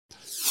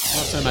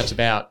so much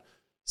about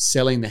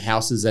selling the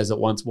houses as it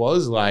once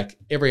was. Like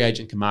every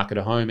agent can market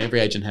a home. Every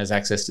agent has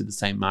access to the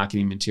same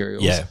marketing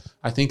materials. Yeah.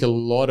 I think a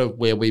lot of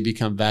where we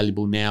become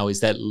valuable now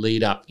is that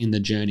lead up in the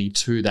journey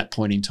to that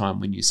point in time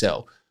when you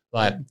sell.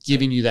 Like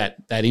giving you that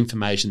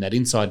information, that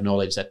inside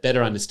knowledge, that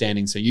better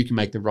understanding so you can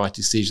make the right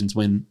decisions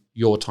when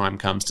your time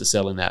comes to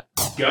selling that.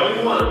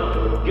 Going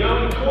once,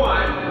 going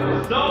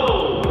twice,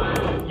 sold.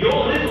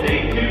 You're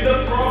listening to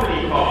The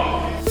Property Pod.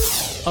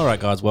 All right,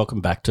 guys,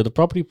 welcome back to The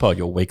Property Pod,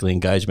 your weekly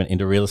engagement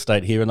into real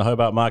estate here in the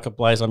Hobart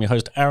Marketplace. I'm your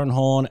host, Aaron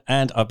Horn,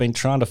 and I've been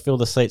trying to fill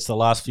the seats the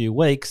last few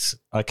weeks.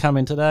 I come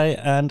in today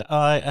and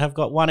I have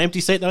got one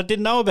empty seat that I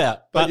didn't know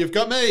about. But you've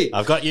got me.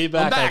 I've got you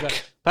back. I'm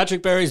back.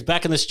 Patrick Berry's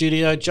back in the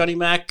studio. Johnny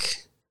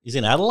Mack is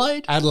in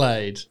Adelaide?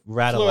 Adelaide.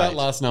 Flew out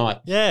last night.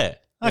 Yeah.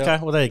 Okay,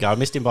 Yep. well, there you go. I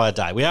missed him by a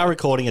day. We are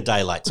recording a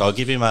day late, so I'll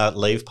give him a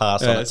leave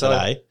pass on it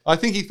today. I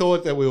think he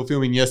thought that we were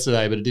filming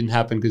yesterday, but it didn't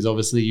happen because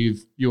obviously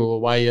you were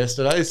away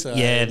yesterday. So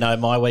Yeah, no,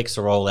 my weeks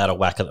are all out of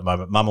whack at the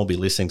moment. Mum will be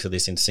listening to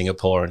this in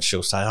Singapore and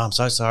she'll say, oh, I'm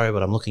so sorry,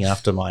 but I'm looking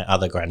after my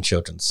other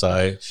grandchildren.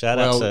 So shout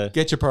out to...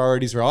 get your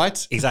priorities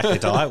right. Exactly,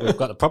 Di. We've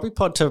got the Property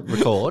Pod to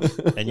record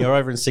and you're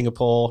over in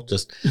Singapore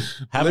just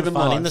having Living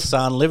fun life. in the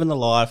sun, living the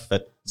life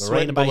at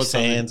Marina Bay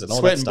Sands and all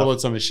that Sweating stuff.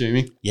 bullets, I'm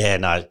assuming. Yeah,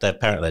 no,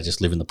 apparently they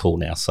just live in the pool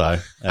now. So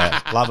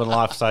loving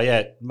life. So,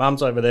 yeah,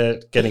 Mum's over there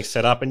getting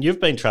set up and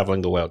you've been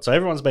travelling the world. So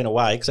everyone's been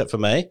away except for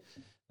me.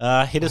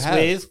 Hit us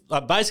with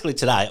basically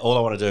today, all I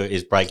want to do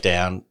is break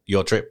down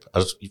your trip.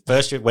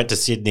 First, you went to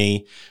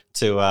Sydney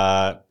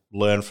to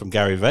learn from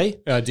Gary Vee.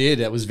 I did.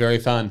 That was very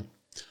fun.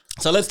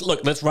 So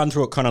let's run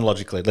through it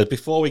chronologically.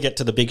 Before we get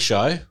to the big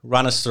show,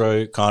 run us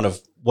through kind of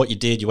what you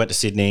did. You went to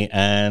Sydney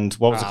and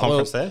what was the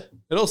conference there?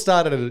 It all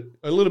started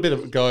a little bit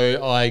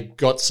ago. I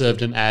got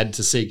served an ad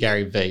to see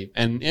Gary Vee,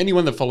 and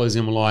anyone that follows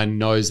him online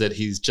knows that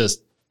he's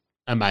just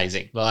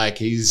amazing. Like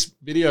his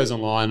videos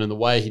online and the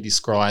way he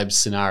describes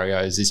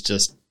scenarios is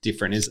just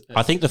different.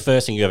 I think the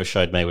first thing you ever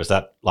showed me was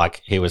that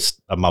like he was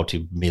a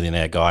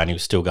multi-millionaire guy and he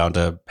was still going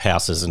to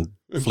houses and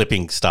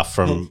flipping stuff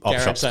from op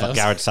Garage shops, sales.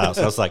 garage sales.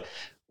 I was like,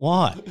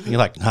 why? And you're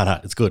like, no,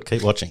 it's good.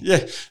 Keep watching.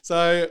 Yeah.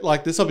 So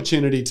like this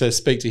opportunity to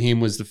speak to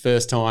him was the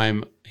first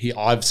time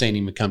I've seen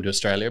him come to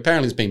Australia.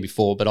 Apparently it's been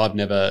before, but I've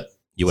never.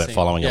 You weren't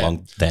following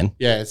along then?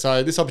 Yeah.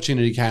 So this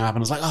opportunity came up and I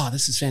was like, oh,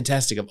 this is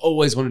fantastic. I've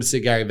always wanted to see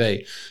Gary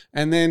Vee.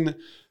 And then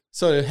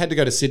so I had to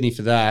go to Sydney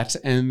for that.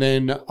 And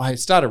then I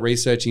started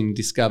researching and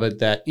discovered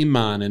that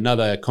Inman,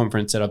 another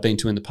conference that I've been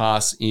to in the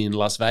past in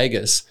Las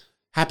Vegas,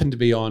 happened to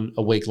be on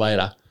a week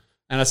later.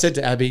 And I said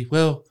to Abby,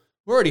 well,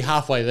 we're already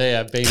halfway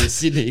there being in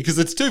Sydney because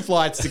it's 2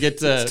 flights to get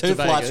to It's two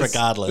flights Vegas.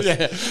 regardless.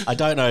 Yeah. I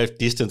don't know if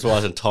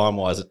distance-wise and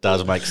time-wise it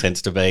does make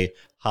sense to be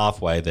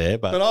halfway there.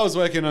 But I was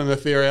working on the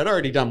theory. I'd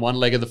already done one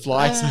leg of the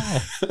flight.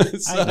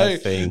 ain't no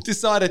thing.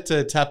 Decided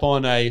to tap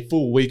on a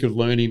full week of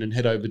learning and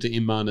head over to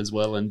Inman as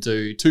well and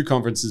do 2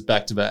 conferences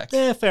back to back.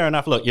 yeah, fair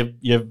enough. Look,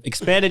 you've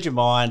expanded your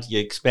mind. You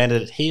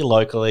expanded it here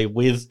locally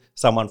with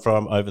someone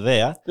from over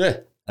there. Yeah.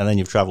 And then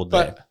you've travelled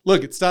there. But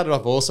look, it started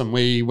off awesome.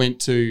 We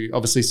went to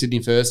obviously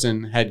Sydney first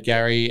and had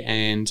Gary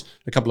and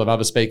a couple of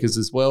other speakers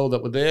as well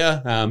that were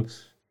there.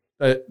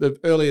 The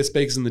earlier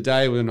speakers in the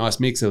day were a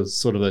nice mix. It was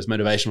sort of those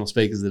motivational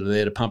speakers that are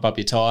there to pump up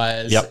your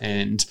tires. Yep.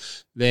 And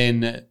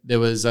then there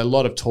was a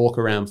lot of talk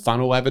around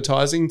funnel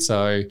advertising.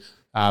 So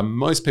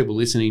most people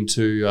listening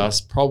to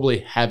us probably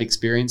have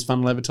experienced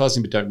funnel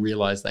advertising but don't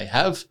realize they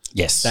have.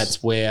 Yes.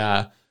 That's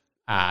where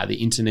the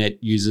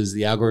internet uses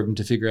the algorithm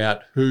to figure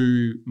out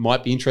who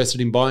might be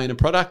interested in buying a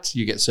product.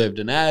 You get served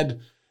an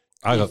ad.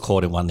 I got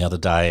caught in one the other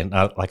day and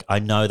I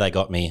know they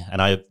got me and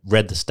I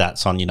read the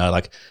stats on,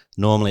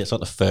 normally it's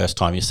not the first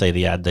time you see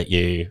the ad that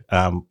you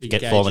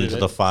get fallen into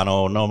the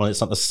funnel. Normally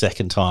it's not the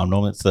second time.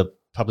 Normally it's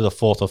probably the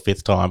 4th or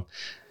 5th time.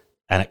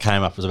 And it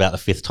came up as about the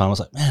 5th time. I was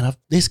like, man,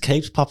 this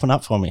keeps popping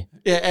up for me.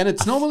 Yeah, and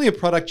it's normally a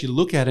product you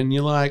look at and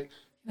you're like,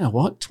 you know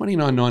what,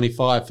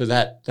 $29.95 for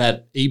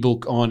that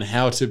ebook on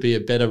how to be a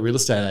better real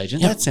estate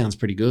agent. Yep. That sounds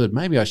pretty good.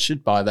 Maybe I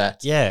should buy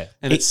that. Yeah.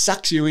 And it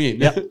sucks you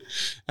in. Yep.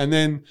 And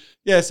then,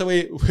 so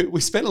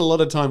we spent a lot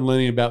of time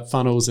learning about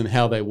funnels and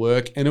how they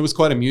work. And it was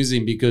quite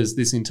amusing because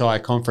this entire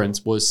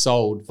conference was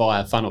sold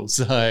via funnels.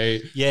 So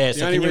Yeah,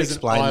 so can you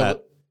explain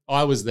that?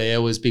 I was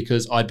there was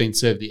because I'd been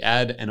served the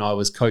ad and I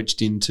was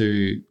coached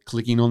into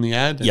clicking on the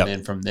ad and Yep.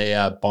 then from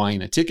there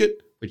buying a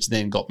ticket, which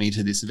then got me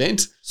to this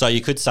event. So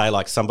you could say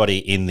like somebody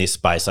in this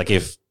space, like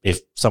if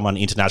someone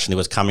internationally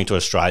was coming to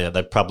Australia,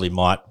 they probably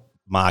might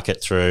market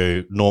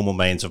through normal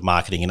means of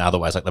marketing in other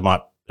ways. Like it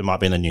might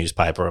be in the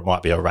newspaper, it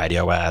might be a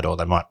radio ad, or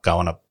they might go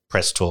on a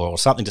press tour or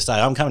something to say,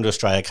 I'm coming to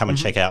Australia, come and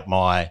check out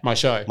my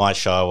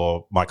show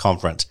or my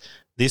conference.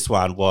 This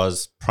one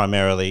was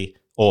primarily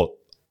or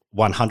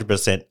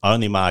 100%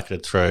 only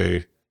marketed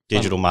through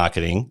digital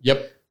marketing.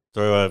 Yep.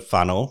 Through a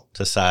funnel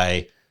to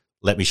say,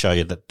 let me show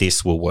you that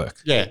this will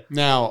work. Yeah.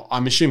 Now,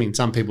 I'm assuming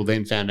some people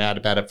then found out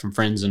about it from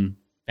friends and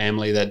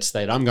family that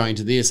said, I'm going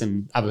to this,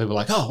 and other people are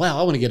like, oh, wow,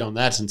 I want to get on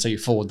that. And so you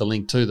forward the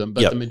link to them.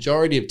 But the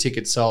majority of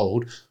tickets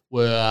sold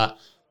were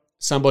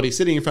somebody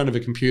sitting in front of a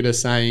computer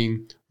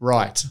saying,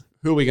 right,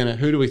 who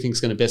do we think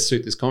is going to best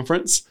suit this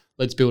conference?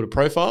 let's build a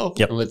profile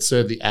Yep. and let's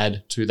serve the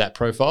ad to that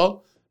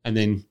profile and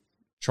then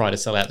try to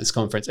sell out this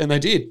conference. And they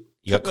did.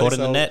 You got caught in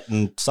the net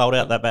and sold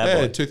out that bad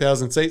Yeah, boy.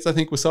 2,000 seats, I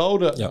think, were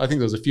sold. Yep. I think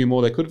there was a few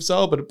more they could have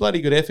sold, but a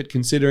bloody good effort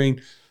considering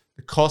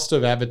the cost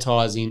of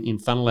advertising in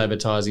funnel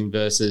advertising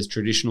versus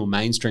traditional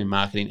mainstream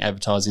marketing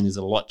advertising is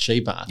a lot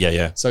cheaper.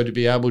 Yeah. So to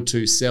be able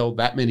to sell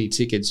that many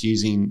tickets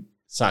using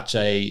such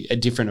a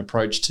different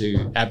approach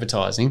to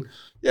advertising,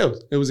 yeah,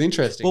 it was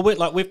interesting.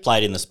 Well, we've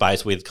played in the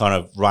space with kind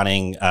of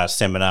running a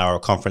seminar or a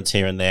conference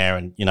here and there,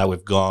 and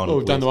we've gone. Well,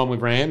 we've done the one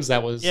with Rams.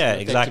 That was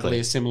effectively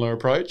a similar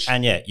approach.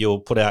 And you'll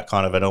put out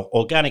kind of an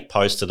organic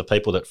post to the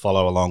people that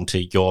follow along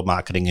to your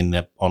marketing in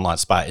the online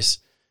space,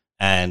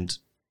 and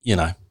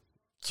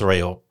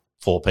 3 or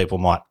 4 people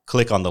might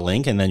click on the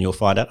link, and then you'll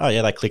find out, oh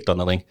yeah, they clicked on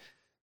the link.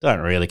 Don't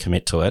really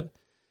commit to it.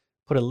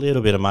 Put a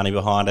little bit of money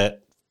behind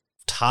it.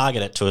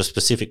 Target it to a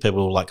specific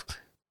people, like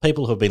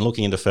people who have been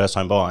looking into first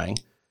home buying.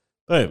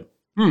 Boom.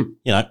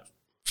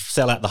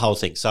 Sell out the whole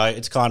thing. So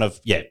it's kind of,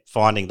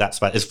 finding that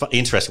space. It's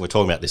interesting we're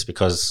talking about this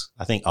because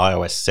I think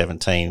iOS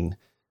 17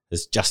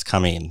 has just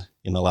come in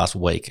the last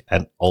week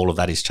and all of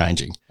that is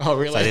changing. Oh,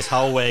 really? So this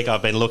whole week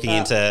I've been looking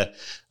into,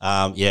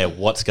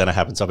 what's going to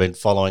happen. So I've been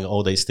following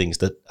all these things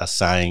that are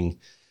saying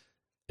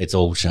it's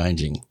all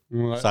changing.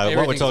 Well, so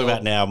what we're talking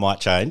about now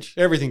might change.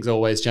 Everything's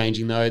always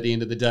changing though at the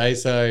end of the day.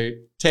 So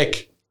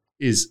tech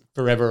is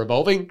forever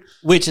evolving.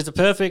 Which is a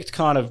perfect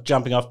kind of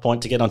jumping off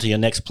point to get onto your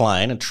next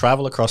plane and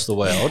travel across the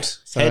world.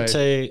 So head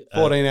to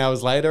 14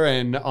 hours later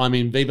and I'm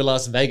in Viva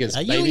Las Vegas,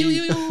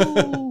 baby.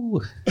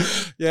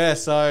 Yeah,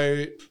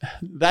 so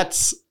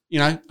that's,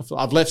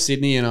 I've left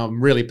Sydney and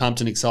I'm really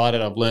pumped and excited.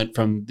 I've learnt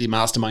from the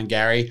mastermind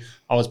Gary.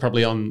 I was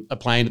probably on a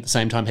plane at the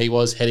same time he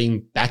was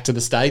heading back to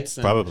the States.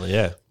 Probably,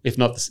 yeah. If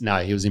not, no,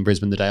 he was in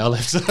Brisbane the day I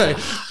left. So,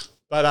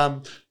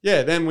 but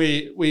then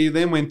we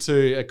then went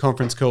to a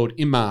conference called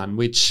Inman,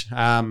 which,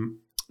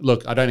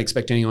 look, I don't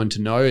expect anyone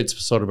to know.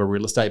 It's sort of a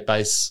real estate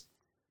based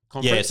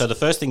conference. Yeah, so the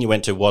first thing you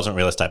went to wasn't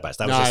real estate based.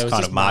 That was just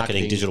kind of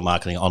marketing, digital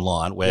marketing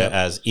online,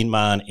 whereas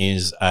Inman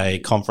is a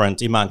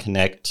conference, Inman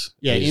Connect.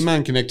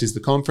 Inman Connect is the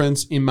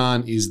conference.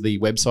 Inman is the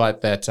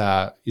website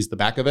that is the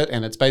back of it,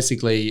 and it's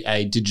basically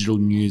a digital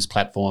news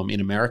platform in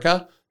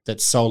America that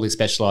solely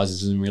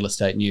specializes in real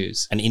estate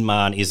news. And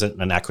Inman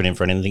isn't an acronym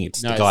for anything.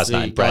 It's the guy's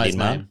name, Brad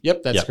Inman.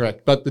 Yep, that's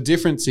correct. But the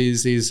difference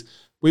is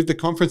with the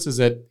conferences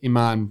that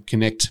Inman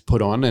Connect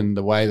put on and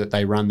the way that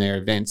they run their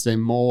events, they're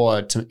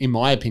more, in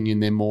my opinion,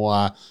 they're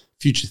more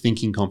future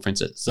thinking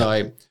conferences.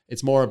 So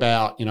it's more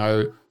about,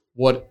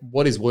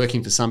 what is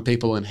working for some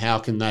people and how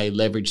can they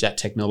leverage that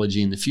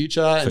technology in the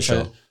future.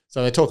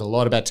 So they talk a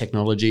lot about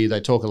technology.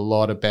 They talk a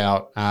lot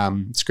about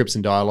scripts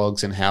and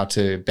dialogues and how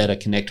to better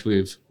connect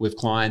with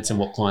clients and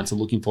what clients are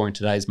looking for in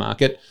today's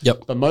market.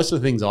 Yep. But most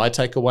of the things I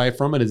take away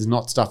from it is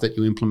not stuff that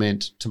you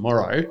implement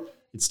tomorrow.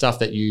 It's stuff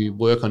that you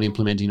work on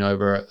implementing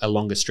over a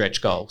longer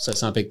stretch goal. So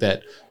something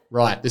that,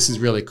 right, this is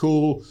really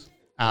cool.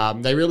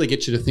 They really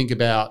get you to think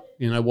about,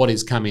 what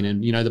is coming.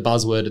 And, the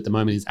buzzword at the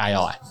moment is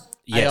AI.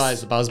 Yes. AI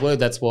is the buzzword.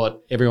 That's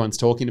what everyone's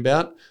talking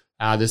about.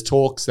 There's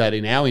talks that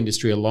in our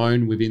industry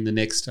alone, within the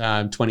next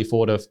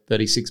 24 to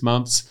 36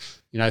 months,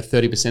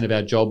 30% of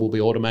our job will be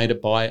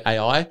automated by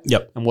AI.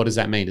 Yep. And what does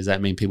that mean? Does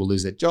that mean people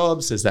lose their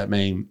jobs? Does that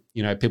mean,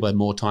 people have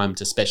more time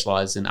to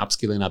specialize and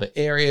upskill in other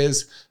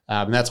areas?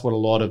 And that's what a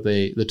lot of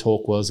the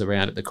talk was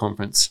around at the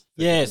conference.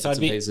 Yeah, so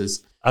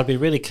I'd be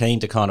really keen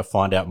to kind of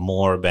find out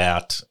more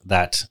about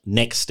that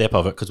next step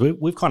of it because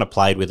we've kind of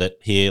played with it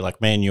here. Like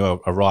me and you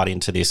are right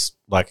into this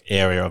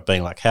area of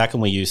being like, how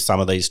can we use some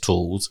of these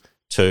tools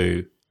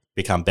to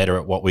become better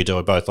at what we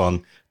do, both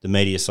on the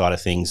media side of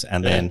things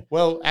and then...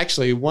 Well,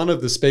 actually, one of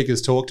the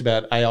speakers talked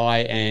about AI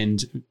and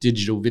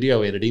digital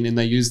video editing, and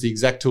they used the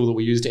exact tool that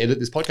we use to edit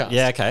this podcast.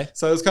 Yeah, okay.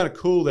 So it's kind of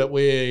cool that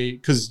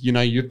because,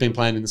 you've been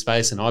playing in the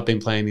space and I've been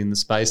playing in the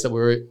space,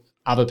 that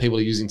other people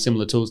are using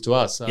similar tools to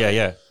us. So,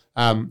 yeah.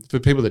 For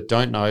people that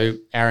don't know,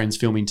 Aaron's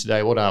filming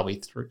today. What are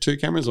we? 2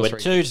 cameras or 3? We're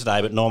 2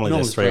 today, but normally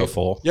there's 3 or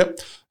 4. Yep.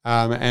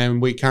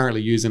 And we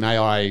currently use an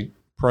AI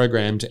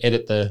program to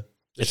edit the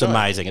show.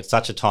 Amazing. It's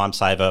such a time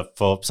saver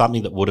for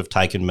something that would have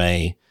taken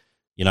me,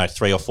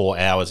 3 or 4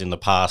 hours in the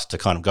past to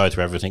kind of go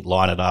through everything,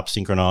 line it up,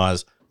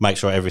 synchronize, make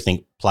sure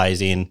everything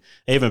plays in.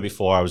 Even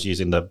before I was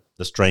using the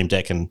Stream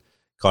Deck and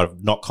kind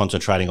of not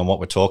concentrating on what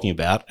we're talking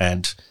about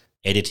and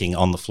editing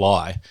on the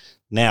fly.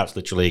 Now it's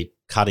literally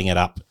cutting it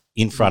up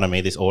in front of me.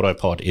 This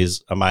autopod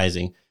is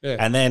amazing. Yeah.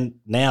 And then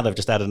now they've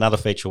just added another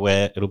feature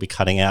where it'll be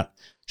cutting out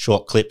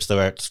short clips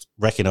where it's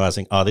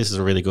recognizing, oh, this is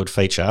a really good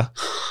feature.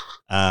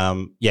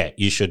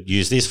 You should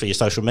use this for your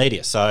social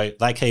media. So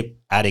they keep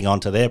adding on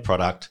to their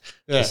product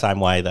the same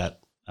way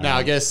that... now,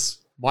 I guess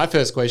my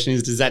first question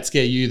is, does that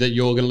scare you that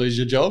you're going to lose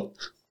your job?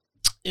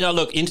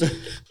 Look,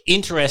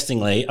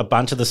 interestingly, a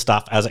bunch of the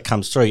stuff as it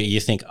comes through, you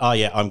think, oh,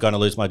 yeah, I'm going to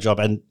lose my job.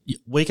 And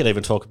we could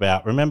even talk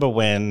about, remember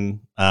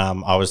when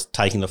I was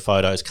taking the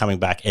photos, coming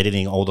back,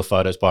 editing all the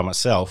photos by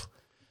myself,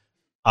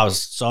 I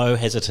was so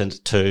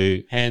hesitant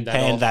to hand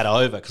that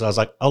over because I was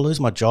like, I'll lose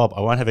my job.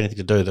 I won't have anything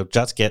to do. They'll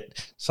just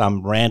get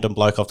some random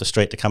bloke off the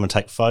street to come and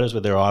take photos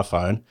with their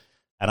iPhone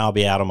and I'll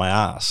be out on my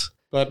ass.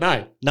 But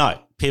No,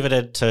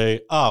 pivoted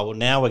to,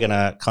 now we're going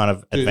to kind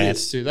of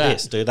advance do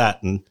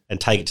that, and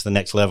take it to the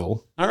next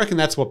level. I reckon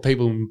that's what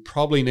people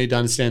probably need to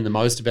understand the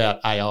most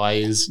about AI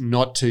is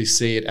not to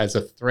see it as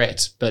a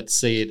threat, but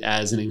see it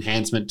as an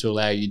enhancement to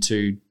allow you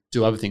to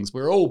do other things.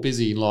 We're all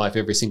busy in life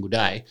every single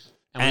day.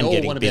 And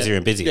getting busier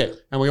and busier. Yeah,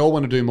 and we all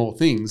want to do more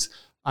things.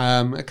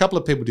 A couple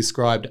of people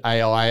described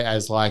AI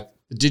as like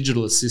the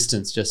digital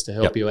assistants just to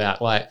help you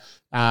out. Like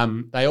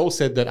they all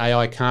said that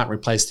AI can't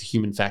replace the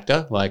human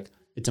factor. Like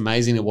it's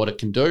amazing at what it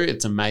can do.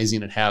 It's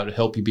amazing at how it will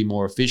help you be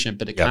more efficient,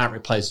 but it can't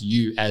replace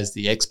you as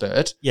the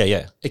expert.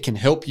 Yeah. It can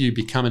help you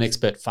become an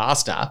expert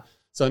faster.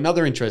 So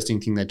another interesting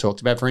thing they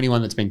talked about for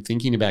anyone that's been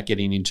thinking about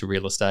getting into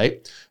real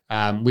estate,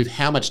 with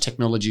how much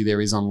technology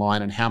there is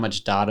online and how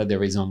much data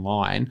there is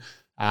online,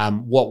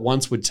 what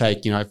once would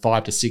take,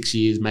 5 to 6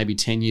 years, maybe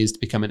 10 years to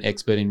become an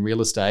expert in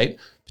real estate,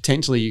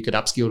 potentially you could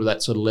upskill to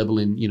that sort of level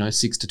in,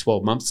 6 to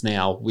 12 months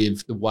now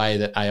with the way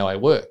that AI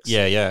works.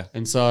 Yeah.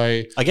 And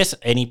so I guess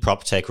any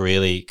prop tech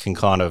really can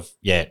kind of,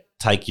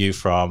 take you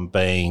from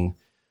being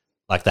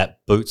like that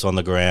boots on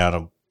the ground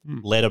or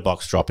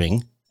letterbox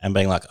dropping and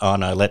being like, oh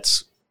no,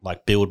 let's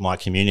like build my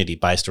community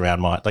based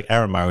around like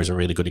Aaron Murray is a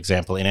really good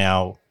example in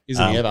our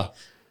isn't he ever?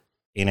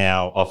 In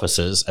our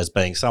offices as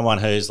being someone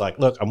who's like,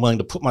 look, I'm willing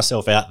to put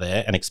myself out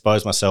there and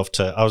expose myself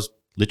to. I was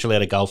literally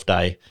at a golf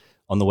day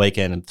on the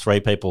weekend, and 3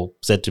 people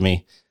said to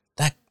me,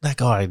 "That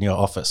guy in your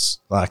office,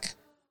 like,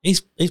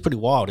 he's pretty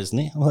wild, isn't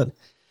he?" I'm like,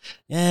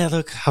 yeah,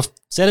 look, I've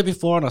said it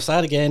before and I'll say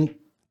it again.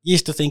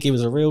 Used to think he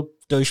was a real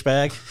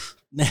douchebag.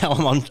 Now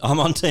I'm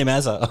on Team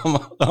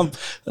Azza.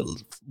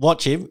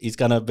 Watch him. He's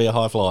going to be a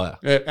high flyer.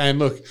 And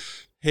look,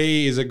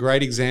 he is a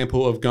great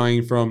example of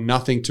going from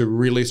nothing to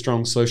really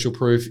strong social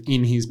proof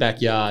in his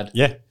backyard.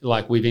 Yeah.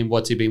 Like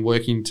what's he been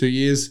working 2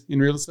 years in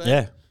real estate?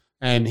 Yeah.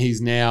 And he's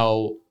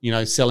now,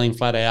 selling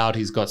flat out.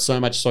 He's got so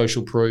much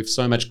social proof,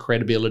 so much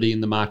credibility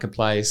in the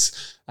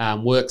marketplace.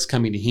 Work's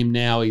coming to him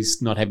now.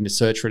 He's not having to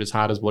search for it as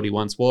hard as what he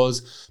once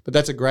was. But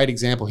that's a great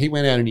example. He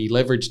went out and he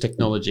leveraged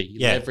technology. He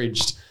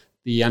leveraged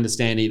the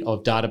understanding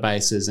of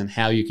databases and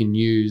how you can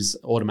use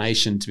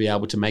automation to be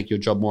able to make your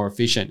job more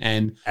efficient.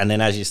 And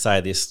then, as you say,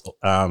 this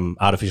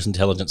artificial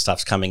intelligence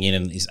stuff's coming in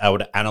and he's able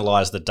to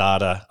analyze the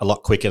data a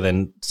lot quicker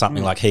than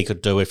something like he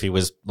could do if he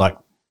was like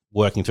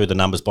working through the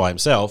numbers by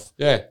himself.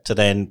 Yeah. To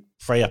then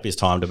free up his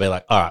time to be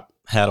like, all right,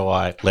 how do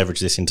I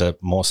leverage this into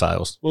more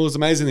sales? Well, it was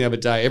amazing the other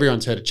day.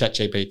 Everyone's heard of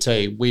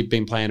ChatGPT. We've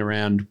been playing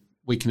around.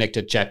 We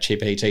connected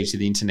ChatGPT to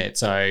the internet.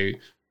 So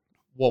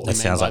what that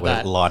sounds like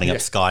we're lining up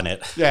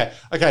Skynet. Yeah.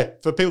 Okay.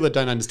 For people that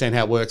don't understand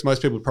how it works,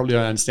 most people probably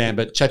don't understand,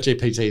 but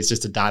ChatGPT is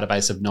just a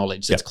database of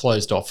knowledge that's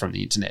closed off from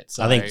the internet.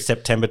 So I think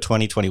September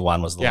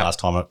 2021 was the last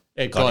time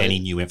it got any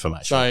new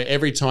information. So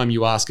every time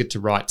you ask it to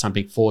write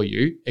something for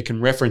you, it can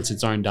reference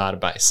its own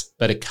database,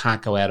 but it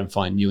can't go out and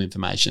find new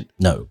information.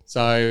 No.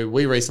 So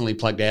we recently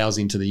plugged ours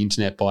into the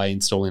internet by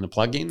installing a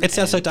plugin. It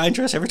sounds so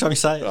dangerous every time you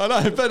say it. I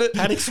know, but it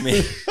panics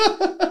me.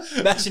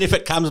 Imagine if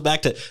it comes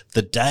back to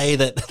the day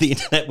that the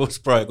internet was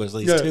broke was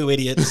these 2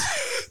 idiots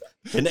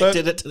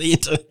connected it to the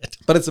internet.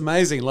 But it's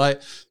amazing.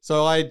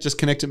 So I just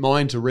connected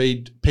mine to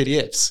read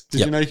PDFs.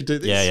 Did you know you could do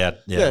this?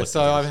 Yeah.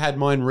 So I've had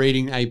mine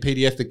reading a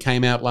PDF that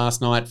came out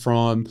last night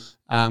from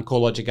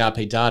CoreLogic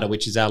RP Data,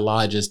 which is our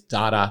largest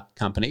data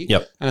company.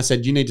 Yep. And I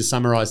said, you need to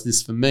summarize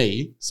this for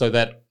me so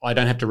that I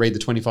don't have to read the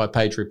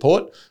 25-page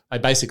report. I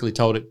basically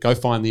told it, go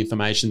find the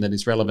information that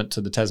is relevant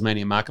to the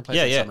Tasmanian marketplace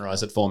and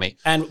summarize it for me.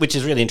 And which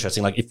is really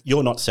interesting. Like if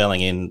you're not selling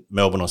in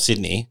Melbourne or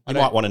Sydney, you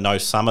might want to know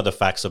some of the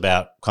facts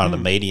about kind of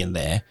the median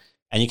there.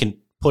 And you can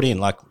put in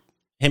like,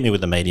 hit me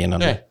with the median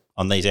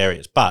on these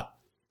areas. But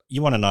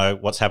you want to know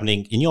what's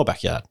happening in your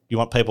backyard. You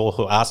want people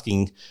who are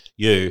asking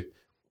you,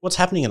 what's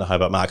happening in the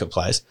Hobart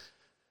marketplace?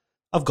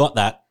 I've got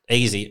that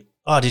easy.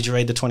 Oh, did you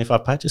read the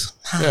 25 pages?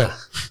 Yeah.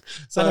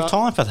 So I don't have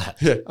time for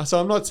that. Yeah. So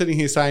I'm not sitting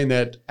here saying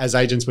that as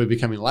agents we're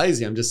becoming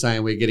lazy. I'm just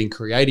saying we're getting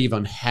creative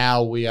on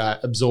how we are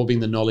absorbing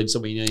the knowledge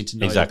that we need to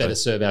know to better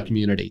serve our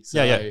community.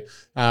 So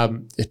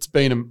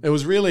it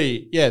was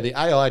really, the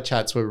AI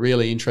chats were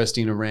really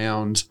interesting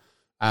around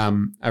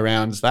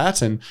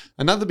that. And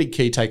another big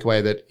key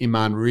takeaway that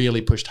Inman really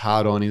pushed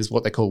hard on is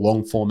what they call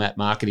long format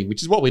marketing,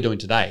 which is what we're doing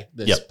today,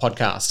 this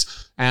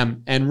podcast.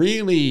 And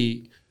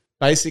really,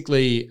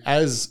 basically,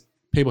 as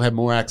people have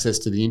more access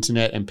to the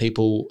internet and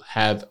people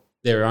have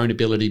their own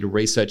ability to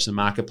research the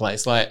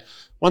marketplace, like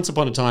once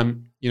upon a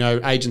time,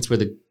 agents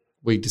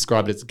we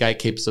described it as the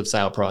gatekeepers of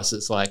sale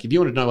prices. Like if you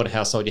wanted to know what a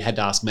house sold, you had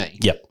to ask me.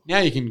 Yep. Now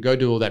you can go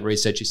do all that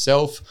research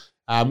yourself.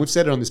 We've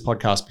said it on this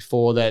podcast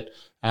before that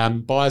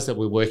buyers that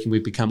we're working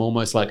with become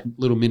almost like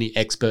little mini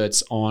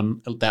experts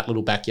on that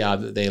little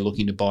backyard that they're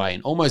looking to buy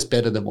in, almost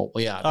better than what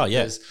we are. Oh,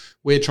 yes.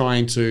 We're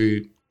trying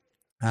to,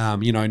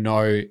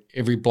 know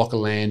every block of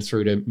land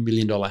through to $1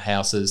 million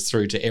houses,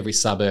 through to every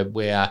suburb,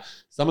 where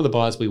some of the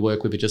buyers we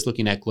work with are just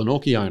looking at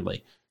Glenorchy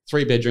only.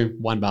 3-bedroom,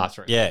 1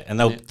 bathroom. Yeah, and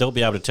they'll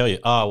be able to tell you,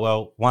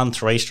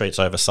 1-3 streets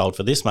oversold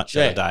for this much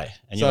the other day.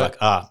 And you're like,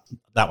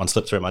 that one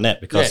slipped through my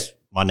net because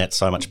my net's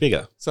so much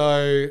bigger.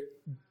 So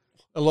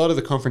a lot of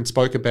the conference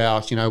spoke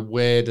about,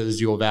 where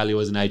does your value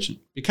as an agent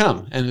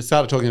become? And it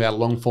started talking about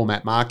long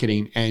format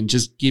marketing and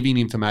just giving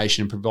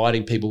information,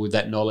 providing people with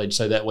that knowledge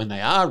so that when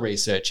they are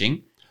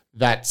researching,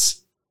 that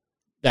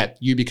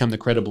you become the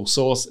credible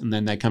source and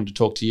then they come to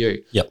talk to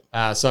you.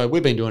 Yep. So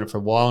we've been doing it for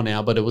a while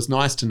now, but it was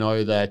nice to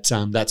know that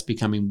that's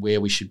becoming where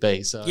we should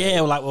be. So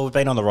yeah, we've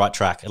been on the right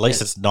track. At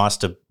least it's nice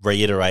to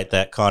reiterate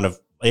that kind of,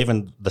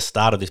 even the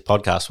start of this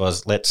podcast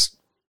was let's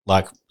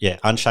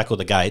unshackle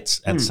the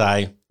gates and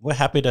say, we're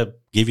happy to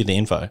give you the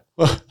info.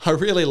 Well, I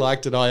really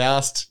liked it. I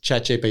asked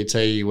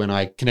ChatGPT when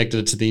I connected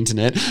it to the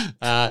internet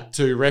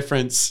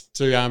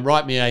to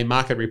write me a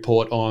market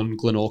report on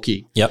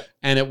Glenorchy. Yep.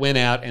 And it went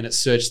out and it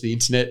searched the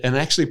internet and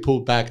actually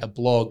pulled back a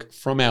blog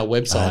from our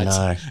website. I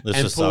know.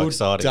 This was so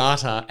exciting.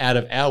 Data out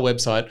of our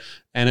website.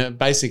 And it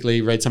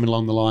basically read something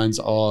along the lines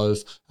of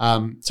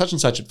such and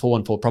such at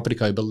 414 Property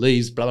Co.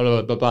 believes blah, blah,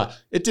 blah, blah, blah.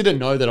 It didn't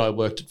know that I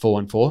worked at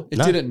 414.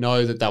 It didn't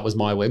know that was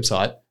my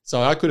website.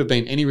 So I could have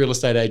been any real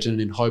estate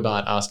agent in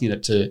Hobart asking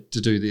it to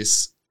do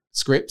this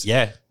script.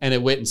 Yeah. And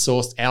it went and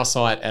sourced our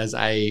site as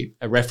a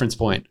reference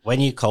point. When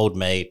you called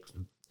me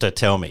to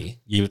tell me,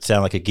 you would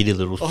sound like a giddy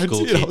little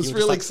school kid. I was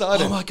really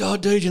excited. Oh my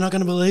God, dude, you're not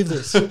going to believe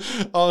this.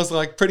 I was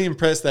pretty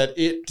impressed that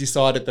it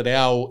decided that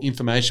our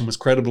information was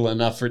credible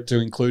enough for it to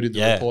include in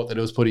the report that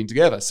it was putting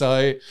together.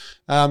 So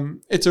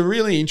it's a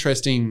really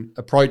interesting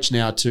approach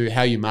now to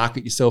how you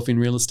market yourself in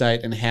real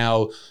estate and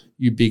how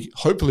you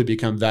hopefully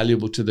become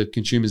valuable to the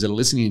consumers that are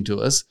listening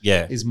to us.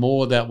 Yeah. Is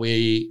more that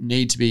we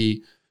need to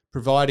be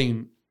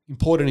providing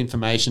important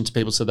information to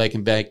people so they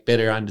can make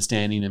better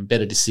understanding and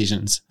better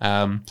decisions.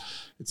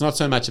 It's not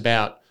so much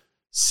about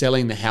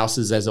selling the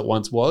houses as it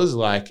once was.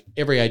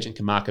 Every agent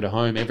can market a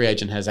home. Every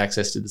agent has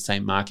access to the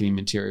same marketing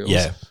materials.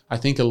 Yeah. I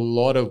think a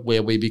lot of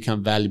where we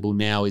become valuable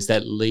now is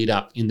that lead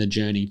up in the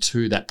journey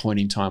to that point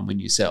in time when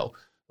you sell.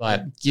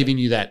 Giving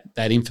you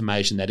that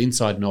information, that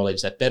inside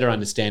knowledge, that better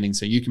understanding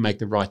so you can make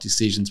the right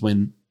decisions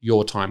when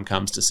your time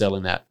comes to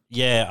selling that.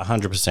 Yeah,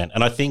 100%.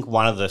 And I think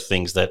one of the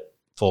things that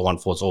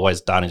 414 has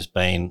always done is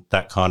been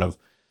that kind of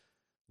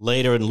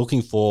leader and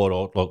looking forward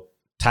or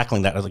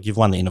tackling that. You've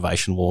won the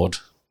Innovation Award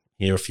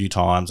here a few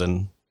times,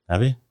 and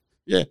have you?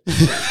 Yeah.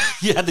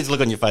 You had this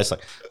look on your face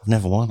like, I've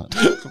never won it.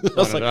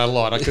 A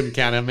lot. I couldn't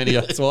count how many.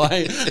 That's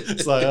why.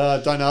 It's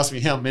don't ask me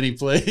how many,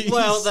 please.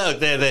 Well,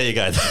 there you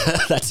go.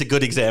 That's a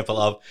good example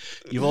of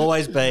you've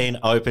always been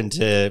open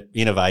to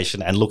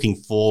innovation and looking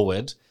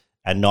forward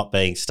and not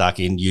being stuck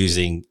in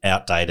using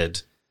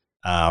outdated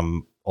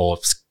or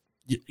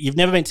you've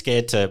never been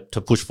scared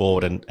to push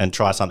forward and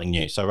try something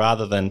new. So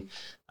rather than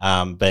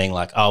being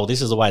like, oh,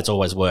 this is the way it's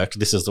always worked,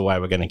 this is the way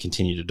we're going to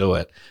continue to do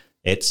it,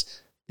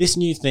 it's this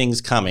new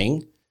thing's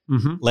coming.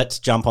 Mm-hmm. Let's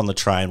jump on the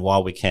train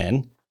while we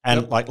can.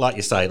 And like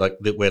you say,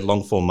 we're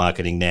long form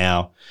marketing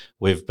now.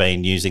 We've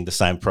been using the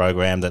same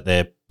program that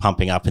they're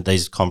pumping up in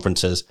these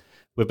conferences.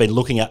 We've been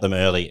looking at them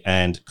early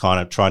and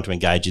kind of trying to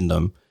engage in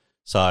them.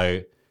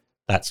 So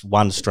that's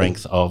one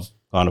strength of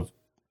kind of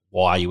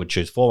why you would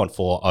choose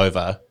 414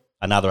 over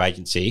another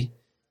agency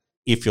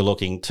if you're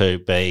looking to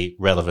be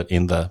relevant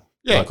in the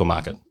local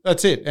market.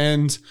 That's it.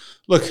 And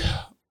look,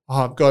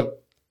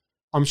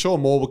 I'm sure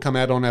more will come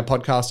out on our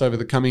podcast over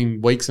the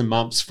coming weeks and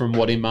months from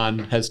what Inman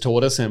has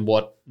taught us and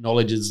what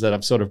knowledges that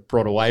I've sort of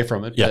brought away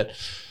from it. Yep.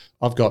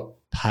 But I've got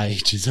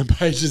pages and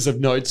pages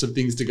of notes of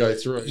things to go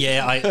through.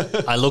 Yeah,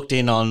 I looked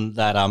in on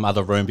that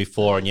other room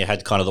before and you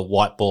had kind of the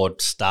whiteboard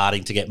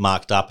starting to get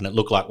marked up and it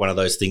looked like one of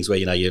those things where,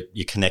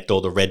 you connect all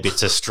the red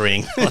bits of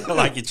string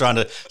like you're trying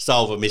to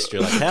solve a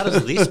mystery. Like, how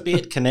does this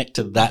bit connect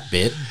to that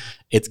bit?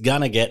 It's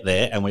going to get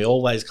there, and we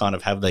always kind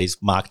of have these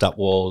marked up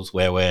walls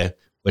where we're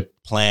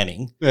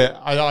planning. Yeah,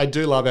 I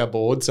do love our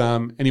boards.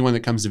 Anyone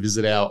that comes to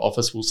visit our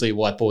office will see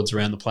whiteboards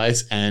around the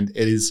place, and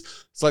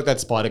it's like that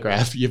spider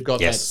graph. You've got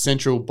that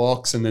central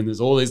box, and then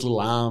there's all these little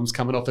arms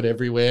coming off it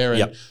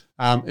everywhere.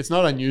 And it's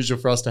not unusual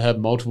for us to have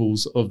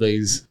multiples of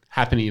these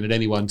happening at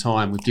any one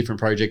time with different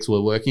projects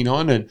we're working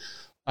on. And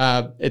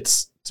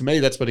to me,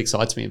 that's what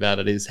excites me about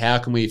it, is how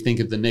can we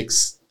think of the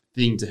next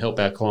thing to help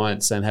our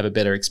clients and have a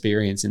better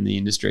experience in the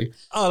industry.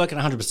 Oh, look,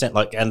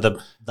 100%. And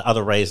the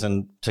other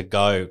reason to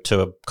go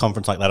to a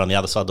conference like that on the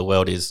other side of the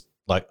world is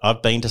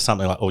I've been to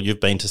something you've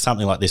been to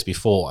something like this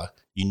before.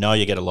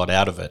 You get a lot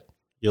out of it.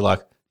 You're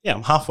like, yeah,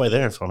 I'm halfway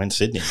there if I'm in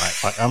Sydney,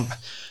 mate.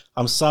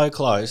 I'm so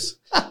close.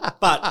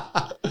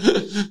 But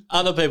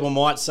other people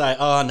might say,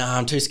 oh, no,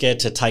 I'm too scared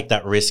to take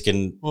that risk.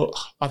 And well,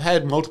 I've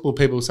had multiple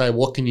people say,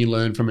 what can you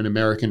learn from an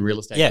American real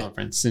estate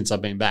conference since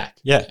I've been back?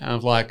 Yeah. And I'm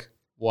like,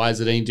 why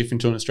is it any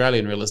different to an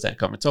Australian real estate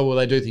conference? Oh, well,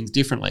 they do things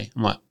differently.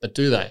 I'm like, but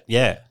do they?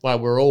 Yeah.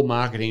 We're all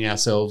marketing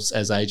ourselves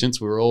as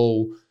agents. We're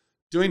all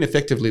doing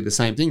effectively the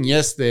same thing.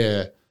 Yes,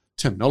 their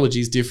terminology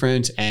is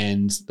different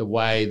and the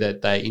way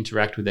that they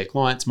interact with their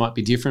clients might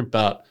be different,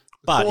 but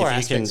core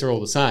aspects are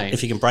all the same.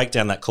 If you can break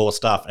down that core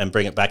stuff and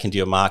bring it back into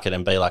your market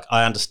and be like,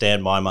 I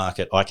understand my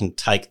market, I can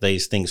take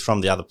these things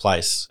from the other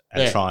place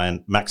and try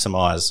and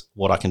maximize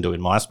what I can do in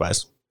my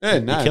space. Yeah,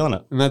 no. You're killing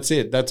it. And that's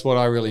it. That's what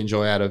I really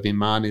enjoy out of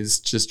Inman is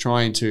just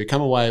trying to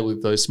come away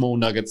with those small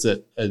nuggets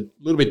that are a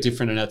little bit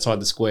different and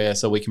outside the square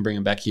so we can bring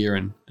them back here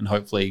and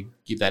hopefully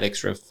give that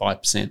extra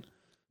 5%.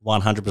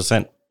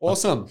 100%.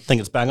 Awesome. I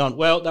think it's bang on.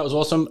 Well, that was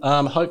awesome.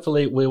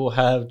 Hopefully we will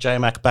have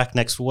J-Mac back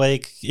next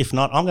week. If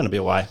not, I'm going to be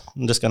away.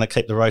 I'm just going to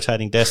keep the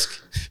rotating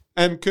desk.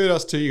 And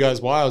kudos to you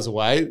guys while I was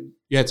away.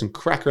 You had some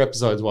cracker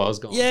episodes while I was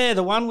gone. Yeah,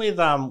 the one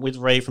with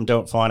Ree from Do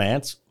It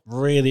Finance,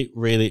 really,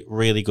 really,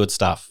 really good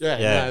stuff. Yeah,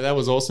 no, that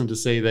was awesome to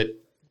see that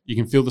you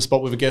can fill the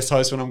spot with a guest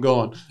host when I'm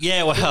gone.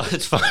 Yeah, well,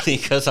 it's funny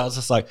because I was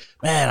just like,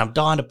 man, I'm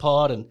dying to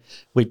pod, and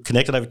we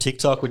connected over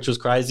TikTok, which was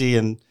crazy,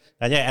 and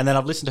then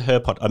I've listened to her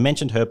I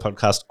mentioned her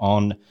podcast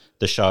on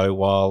the show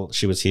while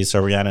she was here.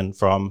 So Rhiannon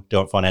from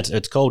Do It Finance.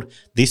 It's called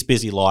This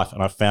Busy Life,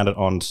 and I found it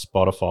on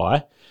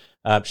Spotify.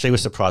 She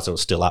was surprised it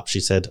was still up.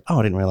 She said, "Oh,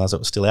 I didn't realize it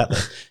was still out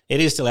there."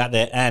 It is still out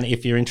there, and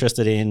if you're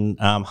interested in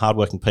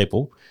hardworking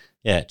people,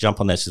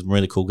 jump on there. There's some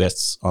really cool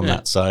guests on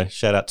that. So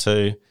shout out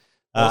to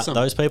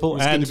those people.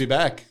 It's good to be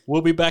back.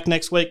 We'll be back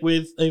next week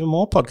with even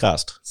more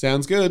podcast.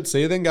 Sounds good.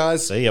 See you then,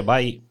 guys. See ya.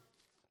 Bye.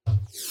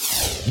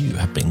 You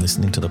have been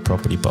listening to The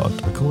Property Pod,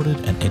 recorded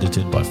and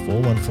edited by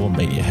 414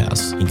 Media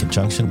House in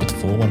conjunction with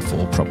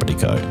 414 Property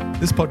Co.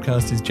 This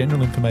podcast is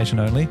general information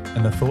only,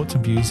 and the thoughts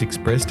and views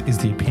expressed is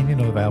the opinion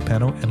of our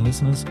panel, and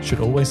listeners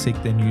should always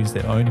seek then use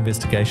their own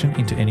investigation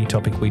into any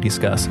topic we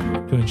discuss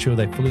to ensure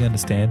they fully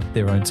understand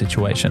their own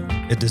situation.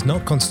 It does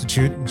not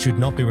constitute and should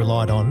not be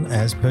relied on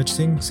as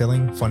purchasing,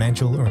 selling,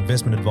 financial or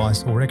investment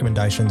advice or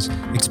recommendations,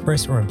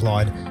 express or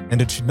implied, and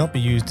it should not be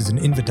used as an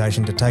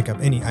invitation to take up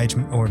any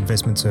agent or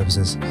investment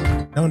services.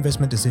 No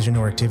investment decision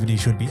or activity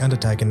should be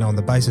undertaken on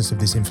the basis of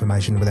this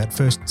information without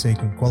first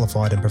seeking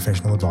qualified and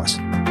professional advice.